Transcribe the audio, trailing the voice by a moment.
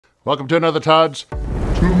Welcome to another Todd's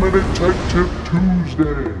 2-Minute Tech Tip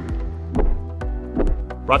Tuesday.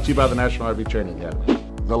 Brought to you by the National RV Training Academy,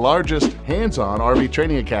 the largest hands-on RV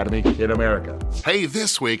training academy in America. Hey,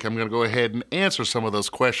 this week I'm going to go ahead and answer some of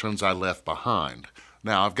those questions I left behind.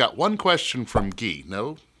 Now, I've got one question from Guy.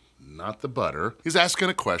 No, not the butter. He's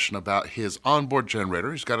asking a question about his onboard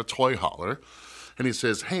generator. He's got a toy hauler. And he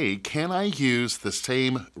says, hey, can I use the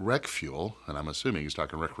same rec fuel, and I'm assuming he's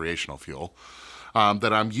talking recreational fuel,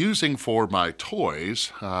 that I'm using for my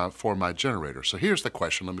toys for my generator? So here's the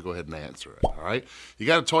question. Let me go ahead and answer it, all right? You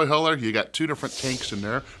got a toy hauler. You got two different tanks in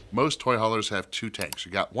there. Most toy haulers have two tanks.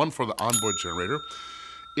 You got one for the onboard generator,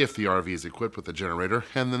 if the RV is equipped with a generator,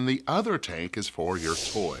 and then the other tank is for your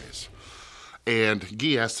toys. And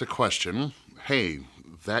Guy asked the question, hey,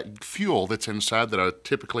 that fuel that's inside that I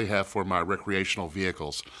typically have for my recreational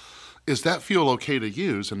vehicles, is that fuel okay to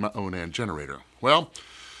use in my own generator? Well,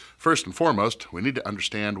 first and foremost, we need to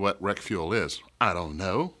understand what rec fuel is. I don't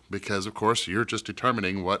know, because of course you're just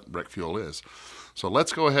determining what rec fuel is. So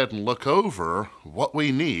let's go ahead and look over what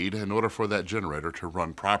we need in order for that generator to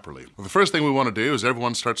run properly. Well, the first thing we want to do is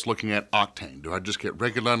everyone starts looking at octane. Do I just get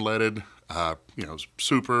regular unleaded,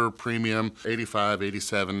 super, premium, 85,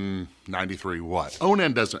 87, 93, what?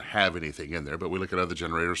 Onan doesn't have anything in there, but we look at other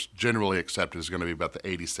generators, generally accepted is going to be about the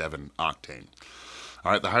 87 octane.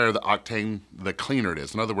 All right, the higher the octane, the cleaner it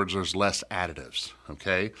is. In other words, there's less additives,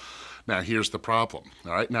 okay? Now, here's the problem,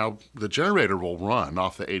 all right? Now, the generator will run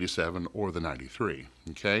off the 87 or the 93,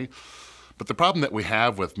 okay? But the problem that we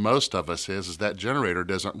have with most of us is that generator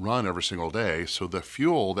doesn't run every single day, so the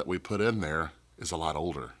fuel that we put in there is a lot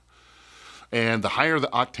older. And the higher the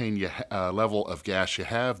octane level of gas you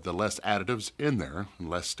have, the less additives in there, and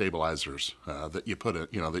less stabilizers that you put in,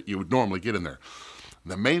 that you would normally get in there.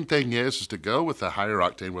 The main thing is to go with the higher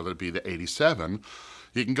octane, whether it be the 87,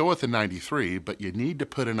 you can go with the 93, but you need to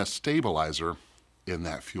put in a stabilizer in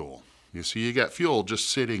that fuel. You see, you got fuel just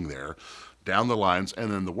sitting there down the lines,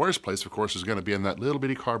 and then the worst place, of course, is going to be in that little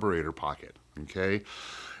bitty carburetor pocket, okay?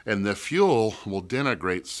 And the fuel will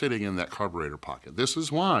denigrate sitting in that carburetor pocket. This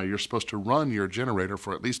is why you're supposed to run your generator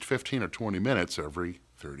for at least 15 or 20 minutes every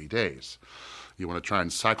 30 days. You want to try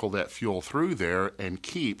and cycle that fuel through there and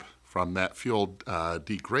keep from that fuel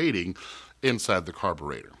degrading inside the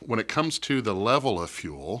carburetor. When it comes to the level of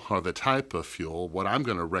fuel or the type of fuel, what I'm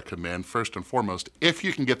going to recommend first and foremost, if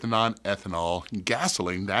you can get the non-ethanol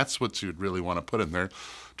gasoline, that's what you'd really want to put in there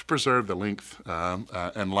to preserve the length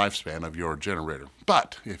and lifespan of your generator.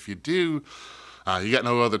 But if you do, you got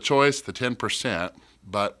no other choice, the 10%,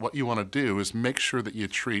 but what you want to do is make sure that you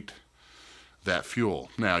treat that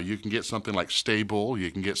fuel. Now, you can get something like Stable,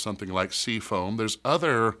 you can get something like Seafoam. There's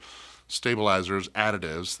other stabilizers,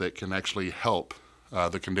 additives that can actually help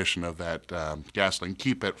the condition of that gasoline,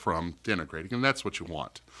 keep it from denigrating, and that's what you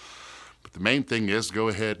want. But the main thing is go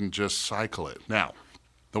ahead and just cycle it. Now,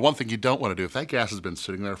 the one thing you don't want to do, if that gas has been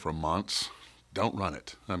sitting there for months, don't run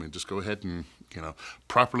it. I mean, just go ahead and,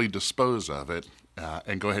 properly dispose of it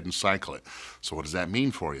and go ahead and cycle it. So what does that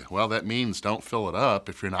mean for you? Well, that means don't fill it up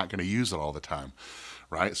if you're not going to use it all the time,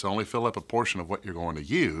 right? So only fill up a portion of what you're going to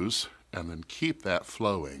use and then keep that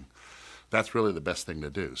flowing. That's really the best thing to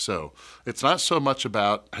do. So it's not so much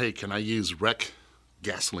about, hey, can I use rec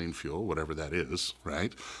gasoline fuel, whatever that is,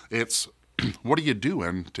 right? It's what are you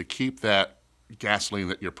doing to keep that gasoline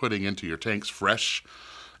that you're putting into your tanks fresh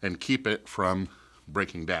and keep it from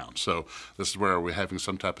breaking down. So this is where we're having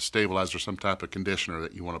some type of stabilizer, some type of conditioner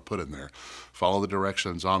that you want to put in there. Follow the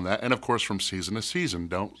directions on that. And of course, from season to season,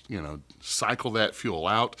 don't, cycle that fuel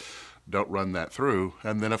out. Don't run that through.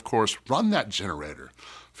 And then of course, run that generator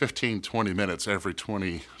 15, 20 minutes every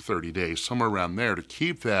 20, 30 days, somewhere around there to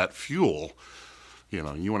keep that fuel, you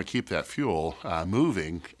want to keep that fuel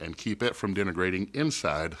moving and keep it from denigrating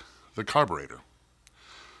inside the carburetor.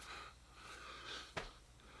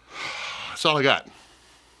 That's all I got.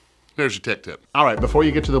 There's your tech tip. All right, before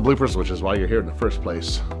you get to the bloopers, which is why you're here in the first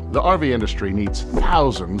place, the RV industry needs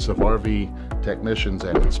thousands of RV technicians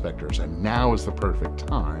and inspectors, and now is the perfect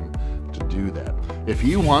time to do that. If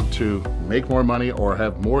you want to make more money or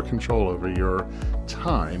have more control over your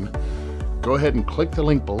time, go ahead and click the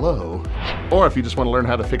link below. Or if you just want to learn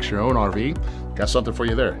how to fix your own RV, got something for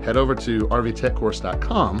you there. Head over to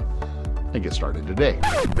rvtechcourse.com and get started today.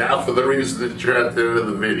 Now for the reason that you're out there in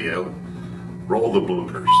the video, roll the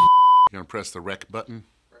bloopers. You're gonna press the rec button?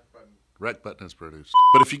 Rec button is produced.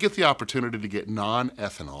 But if you get the opportunity to get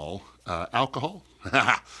non-ethanol alcohol,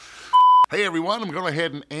 hey everyone, I'm going to go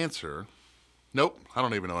ahead and answer. Nope, I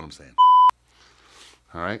don't even know what I'm saying.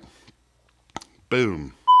 All right,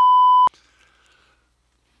 boom.